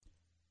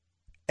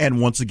And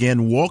once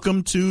again,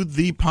 welcome to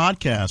the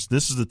podcast.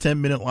 This is the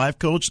 10-Minute Life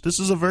Coach. This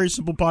is a very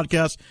simple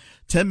podcast,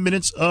 10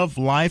 minutes of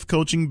life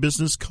coaching,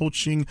 business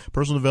coaching,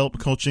 personal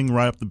development coaching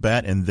right up the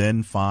bat, and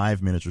then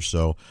 5 minutes or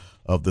so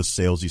of the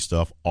salesy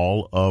stuff,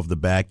 all of the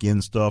back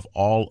end stuff,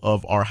 all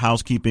of our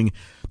housekeeping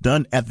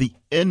done at the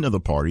end of the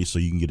party so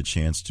you can get a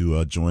chance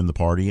to join the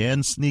party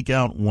and sneak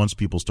out once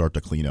people start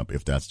to clean up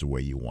if that's the way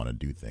you want to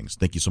do things.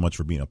 Thank you so much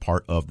for being a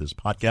part of this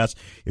podcast.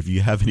 If you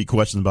have any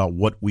questions about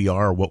what we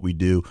are, what we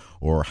do,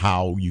 or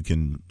how you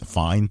can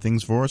find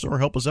things for us or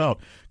help us out,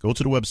 go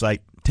to the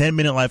website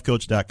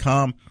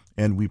 10minutelifecoach.com,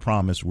 and we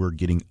promise we're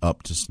getting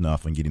up to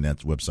snuff and getting that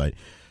website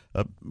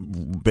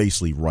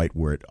basically right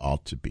where it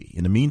ought to be.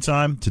 In the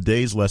meantime,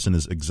 today's lesson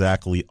is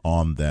exactly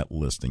on that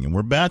listing, and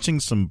we're batching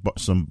some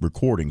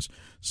recordings.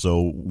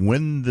 So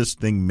when this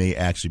thing may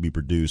actually be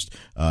produced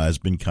has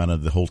been kind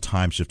of the whole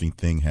time shifting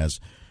thing has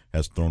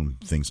thrown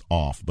things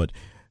off. But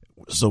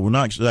so we're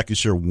not exactly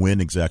sure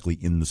when exactly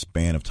in the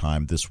span of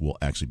time this will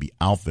actually be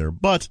out there.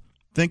 But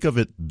think of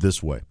it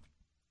this way: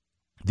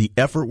 the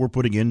effort we're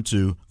putting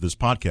into this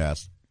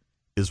podcast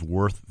is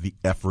worth the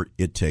effort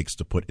it takes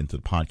to put into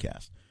the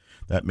podcast.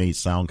 That may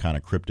sound kind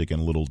of cryptic and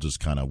a little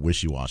just kind of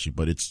wishy-washy,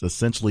 but it's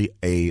essentially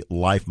a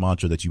life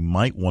mantra that you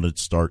might want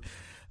to start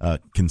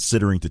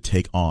considering to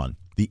take on.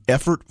 The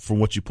effort for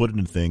what you put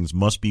into things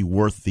must be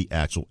worth the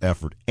actual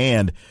effort,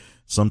 and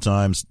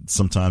sometimes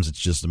it's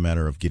just a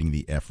matter of getting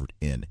the effort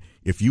in.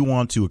 If you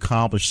want to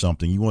accomplish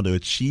something, you want to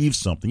achieve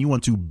something, you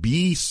want to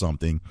be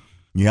something,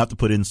 you have to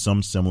put in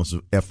some semblance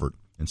of effort.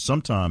 And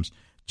sometimes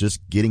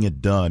just getting it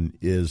done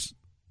is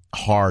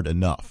hard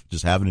enough.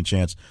 Just having a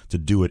chance to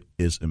do it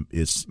is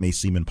may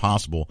seem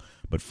impossible,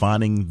 but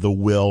finding the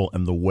will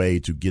and the way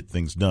to get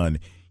things done,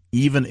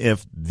 even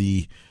if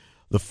the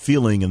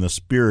feeling and the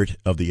spirit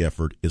of the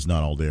effort is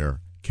not all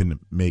there,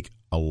 can make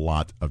a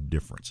lot of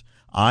difference.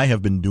 I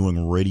have been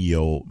doing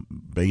radio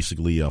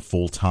basically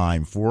full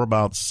time for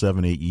about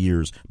 7-8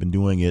 years. Been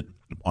doing it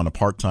on a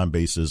part-time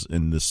basis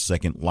in this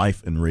second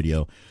life in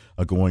radio,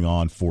 going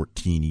on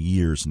 14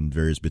 years in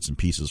various bits and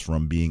pieces,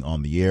 from being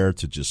on the air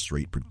to just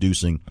straight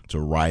producing to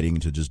writing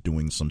to just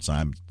doing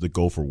sometimes the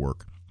gopher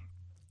work.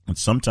 And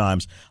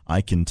sometimes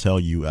I can tell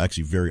you,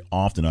 actually very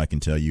often I can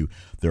tell you,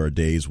 there are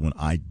days when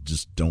I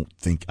just don't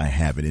think I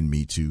have it in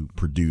me to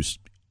produce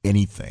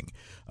anything,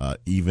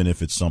 even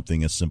if it's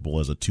something as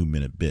simple as a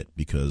 2-minute bit,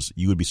 because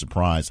you would be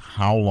surprised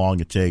how long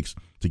it takes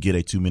to get a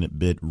 2-minute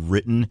bit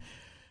written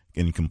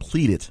and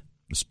complete it,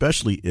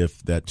 especially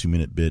if that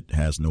 2-minute bit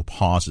has no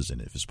pauses in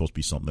it. If it's supposed to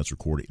be something that's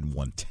recorded in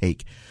one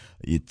take,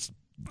 it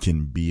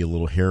can be a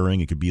little harrowing.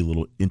 It could be a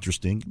little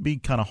interesting. It can be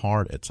kind of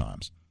hard at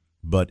times.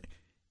 But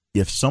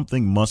if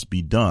something must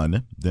be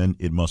done, then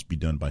it must be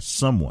done by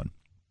someone.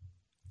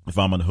 If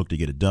I'm on the hook to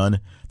get it done,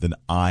 then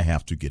I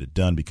have to get it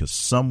done, because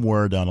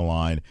somewhere down the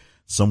line,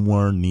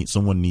 someone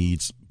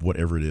needs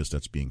whatever it is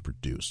that's being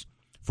produced.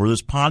 For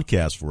this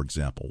podcast, for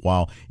example,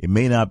 while it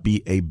may not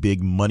be a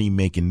big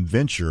money-making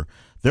venture,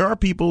 there are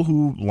people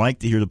who like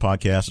to hear the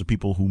podcast, or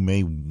people who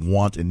may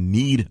want and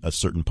need a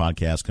certain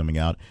podcast coming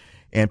out,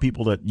 and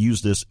people that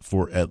use this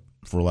for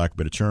lack of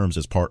better terms,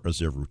 as part of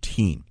their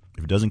routine.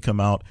 If it doesn't come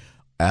out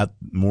at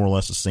more or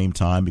less the same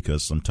time,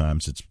 because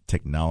sometimes it's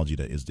technology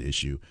that is the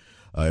issue,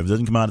 if it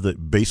doesn't come out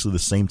at basically the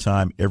same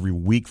time every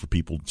week for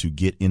people to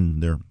get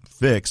in their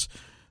fix,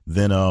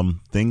 then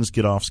things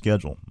get off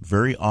schedule.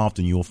 Very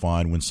often you'll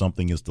find when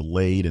something is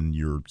delayed and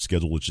your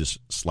schedule is just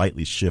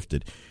slightly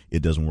shifted,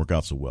 it doesn't work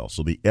out so well.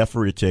 So the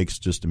effort it takes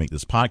just to make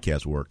this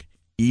podcast work,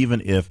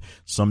 even if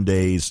some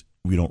days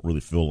we don't really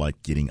feel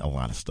like getting a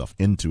lot of stuff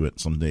into it,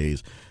 some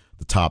days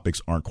the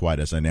topics aren't quite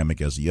as dynamic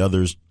as the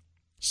others,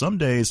 some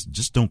days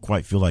just don't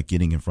quite feel like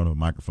getting in front of a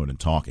microphone and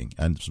talking.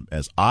 And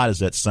as odd as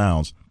that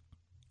sounds,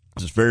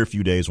 there's very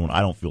few days when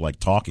I don't feel like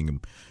talking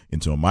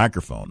into a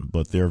microphone,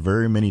 but there are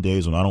very many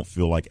days when I don't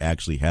feel like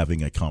actually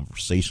having a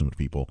conversation with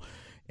people.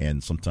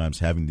 And sometimes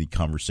having the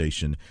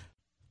conversation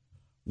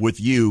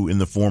with you in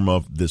the form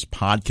of this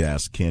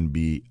podcast can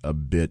be a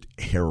bit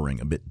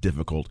harrowing, a bit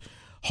difficult,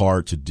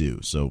 hard to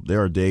do. So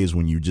there are days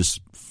when you just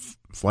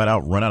flat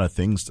out run out of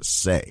things to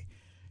say,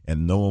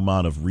 and no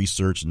amount of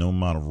research, no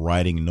amount of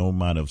writing, no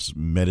amount of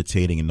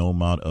meditating, and no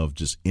amount of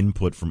just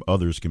input from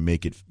others can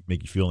make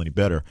you feel any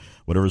better.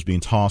 Whatever's being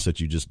tossed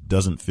at you just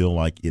doesn't feel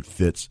like it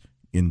fits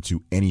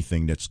into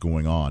anything that's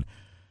going on.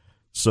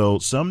 So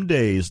some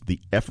days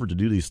the effort to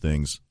do these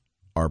things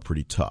are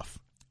pretty tough.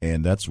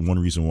 And that's one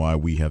reason why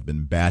we have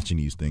been batching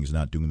these things,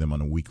 not doing them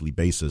on a weekly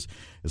basis.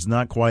 It's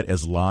not quite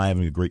as live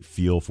and a great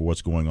feel for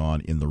what's going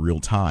on in the real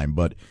time,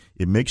 but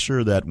it makes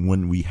sure that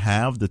when we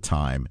have the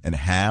time and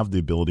have the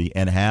ability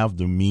and have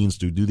the means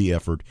to do the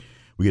effort,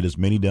 we get as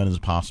many done as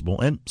possible.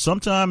 And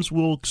sometimes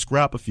we'll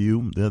scrap a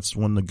few. That's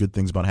one of the good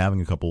things about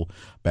having a couple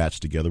batch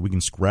together. We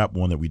can scrap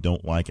one that we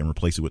don't like and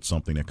replace it with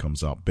something that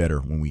comes out better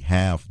when we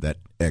have that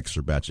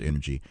extra batch of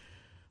energy.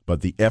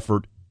 But the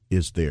effort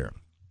is there.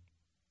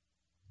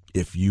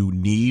 If you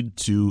need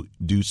to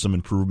do some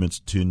improvements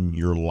to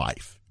your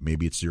life,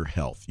 maybe it's your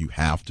health, you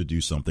have to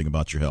do something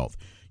about your health.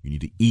 You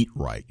need to eat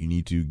right. You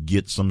need to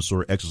get some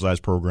sort of exercise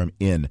program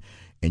in.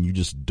 and you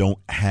just don't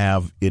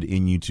have it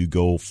in you to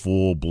go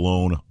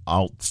full-blown,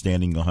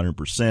 outstanding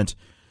 100%,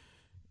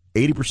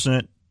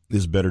 80%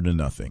 is better than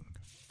nothing.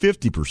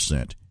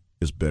 50%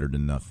 is better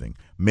than nothing.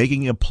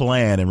 Making a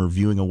plan and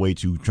reviewing a way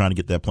to trying to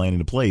get that plan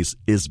into place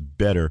is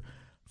better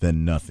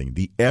than nothing.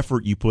 The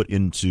effort you put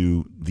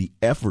into the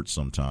effort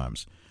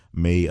sometimes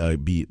may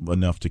be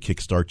enough to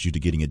kickstart you to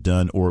getting it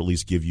done, or at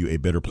least give you a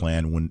better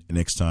plan when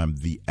next time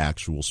the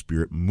actual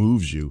spirit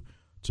moves you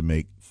to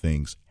make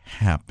things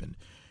happen.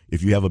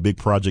 If you have a big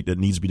project that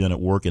needs to be done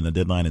at work and the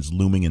deadline is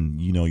looming and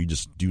you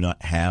just do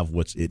not have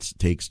what it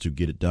takes to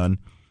get it done,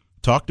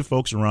 talk to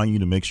folks around you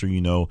to make sure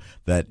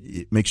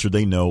make sure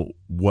they know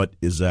what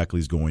exactly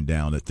is going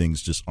down, that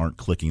things just aren't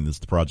clicking, that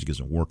the project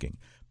isn't working.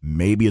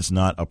 Maybe it's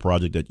not a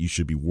project that you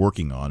should be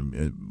working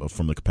on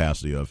from the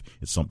capacity of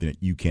it's something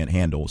that you can't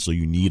handle, so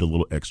you need a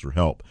little extra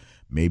help.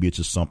 Maybe it's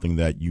just something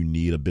that you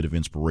need a bit of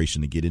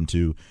inspiration to get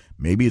into.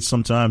 Maybe it's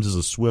sometimes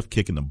a swift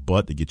kick in the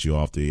butt to get you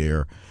off the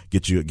air,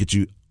 get you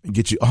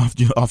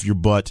off your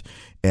butt,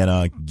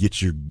 and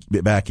get your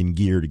back in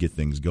gear to get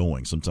things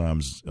going.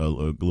 Sometimes a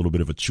little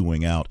bit of a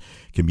chewing out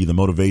can be the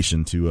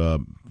motivation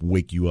to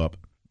wake you up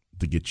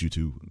to get you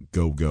to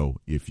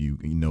go, if you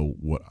know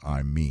what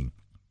I mean.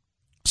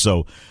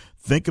 So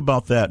think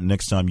about that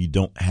next time you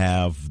don't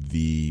have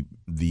the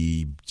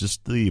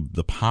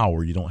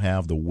power, you don't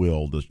have the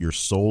will, your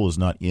soul is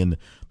not in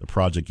the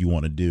project you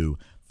want to do.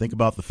 Think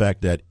about the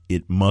fact that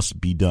it must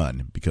be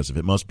done, because if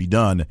it must be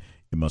done,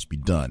 it must be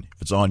done.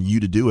 If it's on you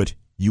to do it,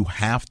 you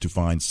have to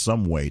find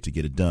some way to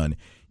get it done,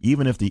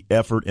 even if the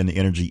effort and the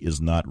energy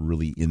is not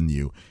really in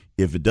you.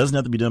 If it doesn't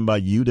have to be done by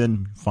you,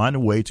 then find a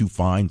way to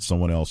find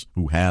someone else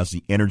who has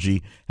the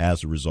energy,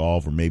 has the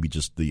resolve, or maybe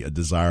just the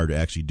desire to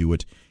actually do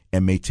it,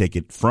 and may take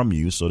it from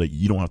you so that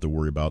you don't have to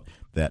worry about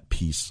that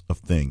piece of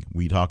thing.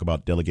 We talk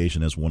about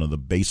delegation as one of the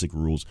basic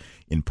rules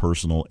in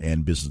personal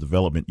and business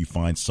development. You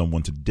find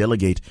someone to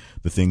delegate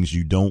the things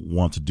you don't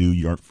want to do,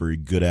 you aren't very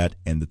good at,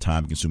 and the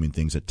time-consuming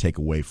things that take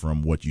away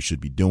from what you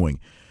should be doing.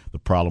 The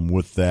problem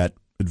with that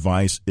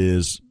advice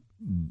is,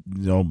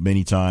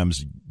 many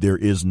times there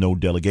is no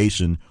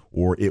delegation,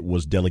 or it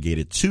was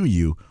delegated to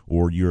you,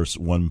 or you're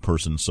one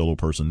person, solo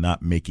person,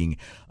 not making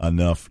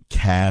enough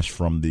cash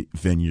from the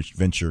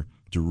venture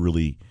to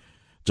really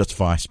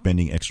justify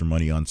spending extra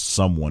money on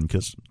someone,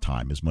 because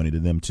time is money to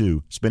them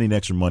too. Spending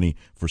extra money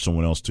for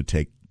someone else to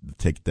take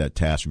that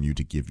task from you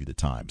to give you the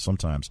time.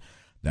 Sometimes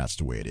that's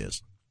the way it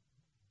is.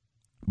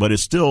 But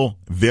it's still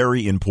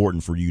very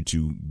important for you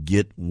to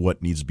get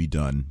what needs to be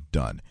done,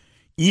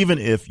 even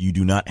if you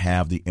do not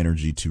have the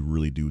energy to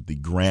really do the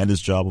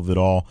grandest job of it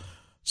all.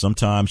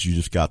 Sometimes you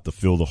just got to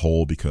fill the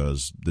hole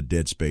because the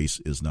dead space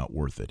is not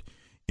worth it.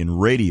 In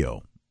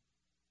radio,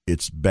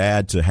 it's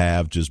bad to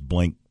have just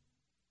blank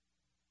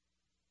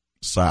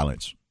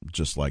silence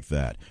just like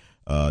that.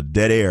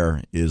 Dead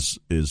air is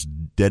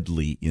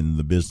deadly in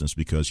the business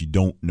because you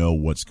don't know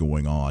what's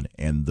going on.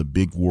 And the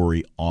big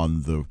worry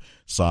on the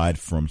side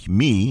from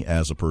me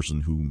as a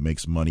person who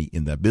makes money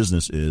in that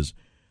business is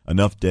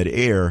enough dead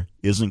air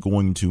isn't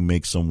going to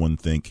make someone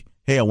think,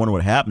 hey, I wonder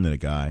what happened to the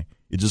guy.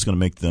 It's just going to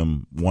make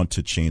them want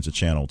to change the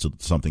channel to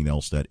something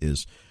else that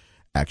is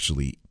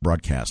actually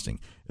broadcasting.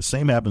 The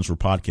same happens for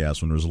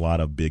podcasts when there's a lot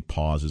of big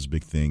pauses,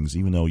 big things.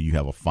 Even though you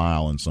have a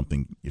file and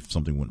if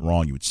something went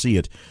wrong, you would see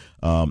it.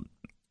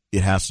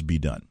 It has to be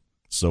done.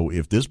 So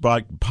if this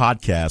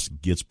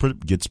podcast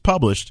gets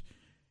published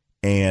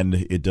and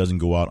it doesn't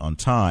go out on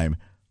time,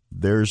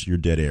 there's your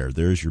dead air.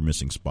 There's your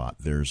missing spot.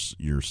 There's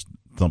your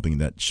something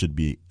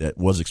that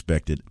was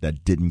expected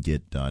that didn't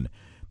get done.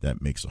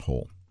 That makes a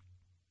hole.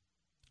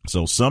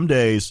 So some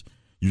days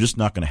you're just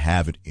not going to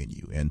have it in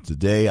you. And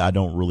today I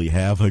don't really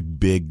have a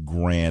big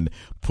grand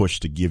push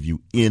to give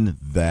you in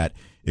that,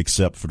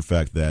 except for the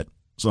fact that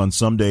on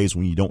some days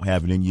when you don't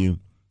have it in you,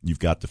 you've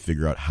got to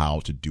figure out how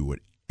to do it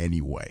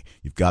anyway.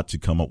 You've got to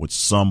come up with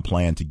some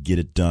plan to get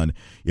it done.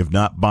 If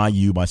not by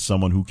you, by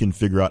someone who can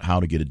figure out how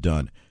to get it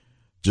done.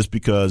 Just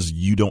because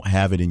you don't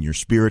have it in your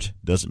spirit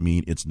doesn't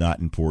mean it's not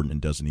important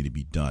and doesn't need to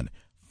be done.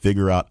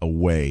 Figure out a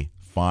way.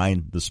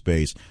 Find the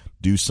space.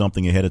 Do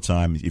something ahead of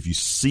time. If you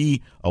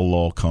see a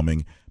lull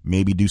coming,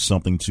 maybe do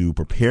something to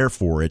prepare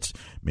for it.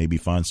 Maybe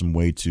find some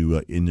way to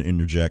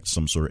interject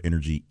some sort of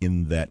energy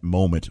in that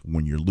moment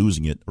when you're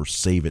losing it, or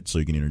save it so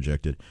you can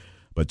interject it.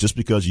 But just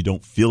because you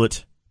don't feel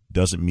it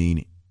doesn't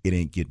mean it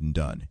ain't getting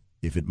done.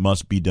 If it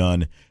must be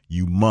done,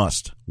 you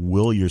must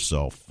will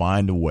yourself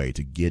find a way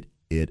to get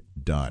it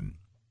done.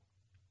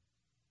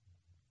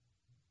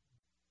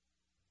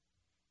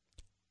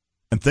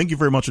 And thank you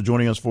very much for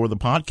joining us for the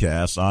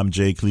podcast. I'm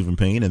Jay Cleveland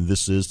Payne, and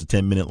this is the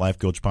 10-Minute Life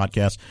Coach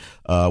Podcast.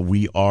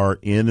 We are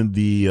in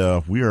the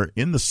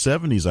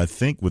 70s, I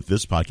think, with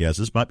this podcast.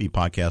 This might be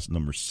podcast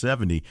number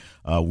 70.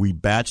 We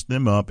batch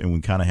them up and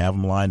we kind of have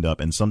them lined up,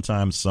 and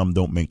sometimes some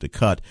don't make the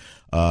cut.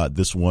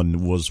 This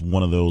one was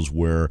one of those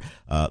where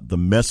the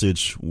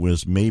message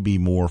was maybe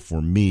more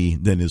for me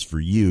than is for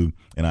you,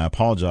 and I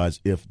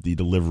apologize if the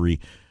delivery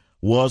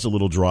was a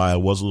little dry,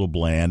 was a little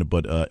bland,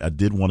 but I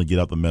did want to get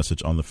out the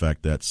message on the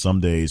fact that some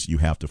days you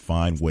have to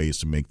find ways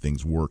to make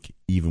things work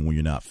even when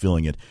you're not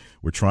feeling it.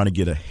 We're trying to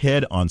get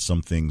ahead on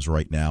some things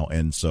right now,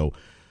 and so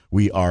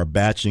we are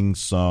batching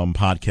some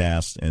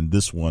podcasts, and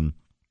this one,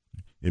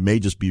 it may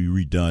just be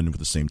redone with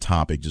the same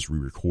topic, just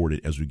re-record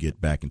it as we get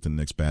back into the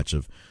next batch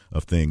of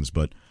things.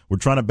 But we're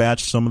trying to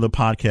batch some of the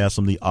podcasts,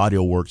 some of the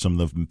audio work, some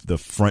of the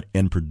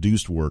front-end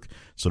produced work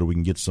so that we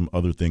can get some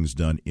other things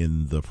done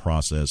in the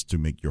process to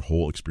make your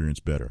whole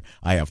experience better.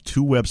 I have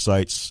 2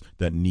 websites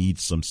that need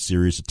some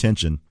serious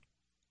attention.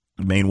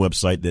 The main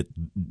website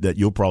that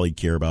you'll probably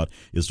care about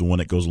is the one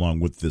that goes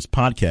along with this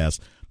podcast,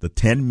 the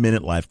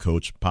 10-Minute Life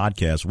Coach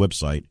podcast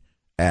website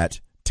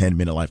at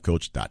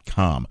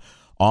 10minutelifecoach.com.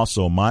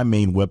 Also, my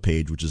main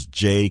webpage, which is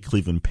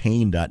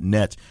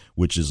jclevelandpayne.net,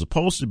 which is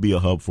supposed to be a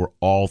hub for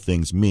all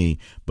things me,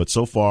 but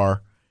so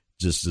far,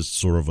 just is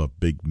sort of a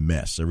big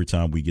mess. Every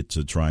time we get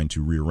to trying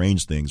to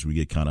rearrange things, we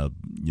get kind of,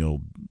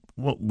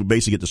 we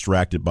basically get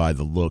distracted by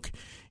the look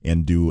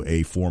and do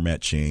a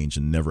format change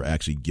and never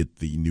actually get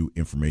the new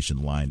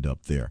information lined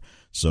up there.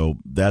 So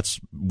that's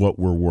what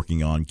we're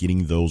working on,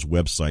 getting those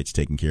websites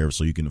taken care of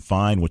so you can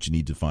find what you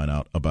need to find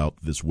out about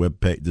this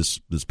this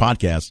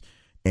podcast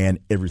and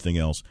everything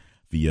else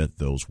via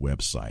those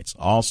websites.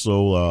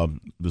 Also,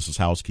 this is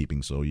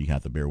housekeeping, so you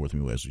have to bear with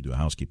me as we do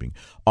housekeeping.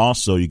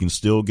 Also, you can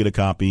still get a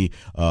copy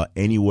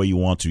any way you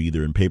want to,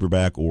 either in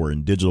paperback or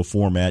in digital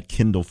format,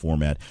 Kindle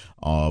format,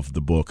 of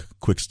the book,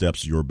 Quick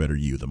Steps, Your Better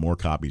You. The more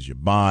copies you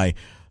buy,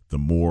 the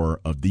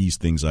more of these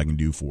things I can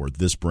do for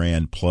this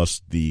brand,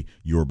 plus the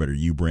Your Better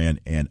You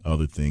brand and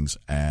other things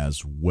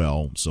as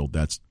well. So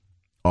that's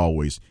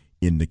always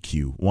in the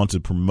queue. Want to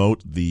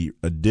promote the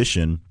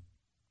edition,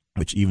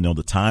 which even though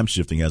the time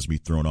shifting has to be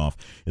thrown off,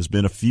 it's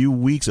been a few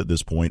weeks at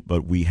this point,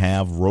 but we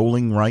have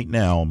rolling right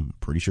now, I'm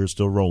pretty sure it's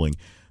still rolling,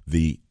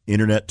 the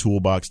Internet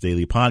Toolbox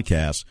Daily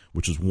Podcast,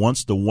 which was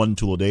once the One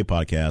Tool a Day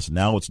podcast.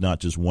 Now it's not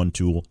just one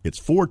tool, it's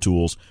 4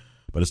 tools,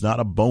 but it's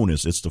not a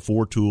bonus. It's the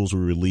 4 tools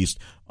we released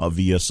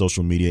via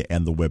social media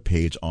and the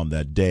webpage on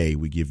that day.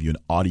 We give you an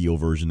audio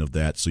version of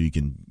that so you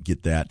can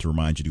get that to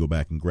remind you to go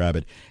back and grab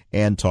it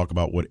and talk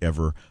about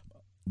whatever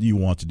you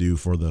want to do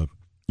for the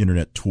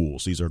Internet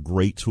tools. These are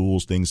great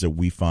tools, things that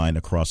we find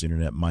across the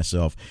Internet.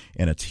 Myself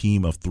and a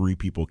team of 3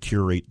 people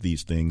curate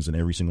these things, and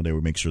every single day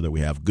we make sure that we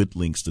have good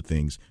links to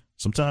things.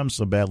 Sometimes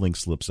a bad link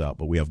slips out,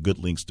 but we have good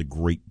links to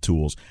great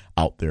tools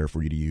out there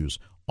for you to use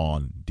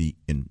on the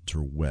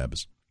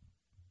interwebs.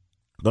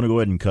 I'm going to go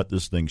ahead and cut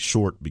this thing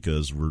short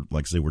because we're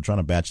trying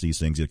to batch these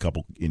things, get a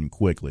couple in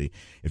quickly.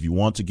 If you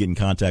want to get in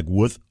contact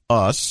with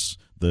us,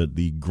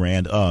 the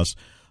grand us,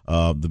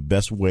 the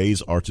best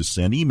ways are to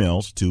send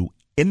emails to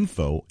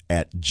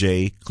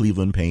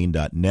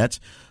info@jclevelandpayne.net,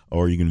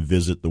 or you can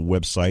visit the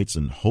websites,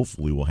 and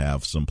hopefully we'll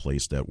have some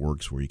place that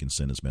works where you can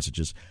send us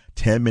messages,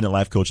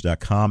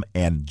 10minutelifecoach.com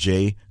and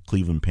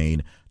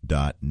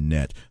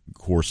jclevelandpayne.net. Of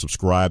course,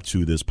 subscribe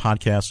to this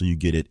podcast so you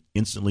get it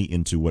instantly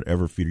into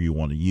whatever feeder you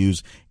want to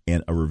use,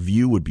 and a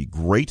review would be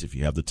great if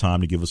you have the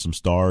time to give us some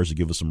stars, to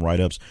give us some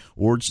write-ups,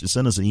 or just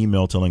send us an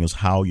email telling us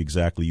how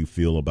exactly you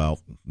feel about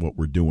what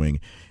we're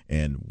doing,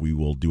 and we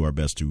will do our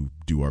best to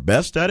do our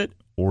best at it,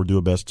 or do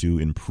our best to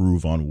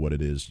improve on what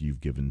it is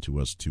you've given to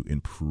us to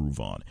improve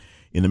on.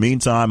 In the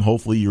meantime,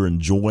 hopefully you're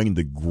enjoying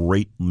the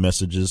great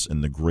messages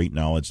and the great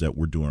knowledge that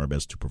we're doing our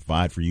best to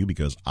provide for you,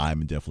 because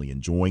I'm definitely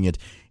enjoying it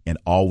and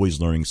always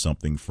learning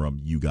something from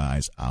you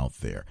guys out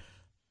there.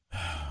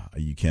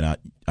 I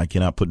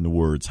cannot put into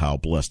words how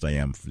blessed I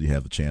am to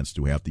have the chance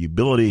to have the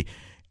ability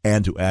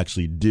and to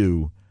actually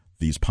do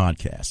these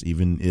podcasts,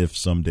 even if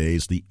some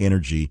days the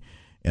energy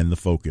and the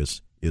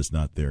focus is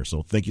not there.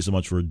 So thank you so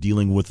much for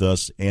dealing with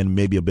us and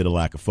maybe a bit of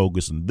lack of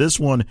focus in this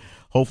one.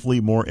 Hopefully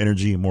more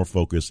energy and more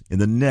focus in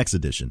the next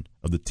edition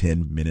of the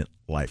 10-Minute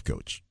Life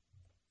Coach.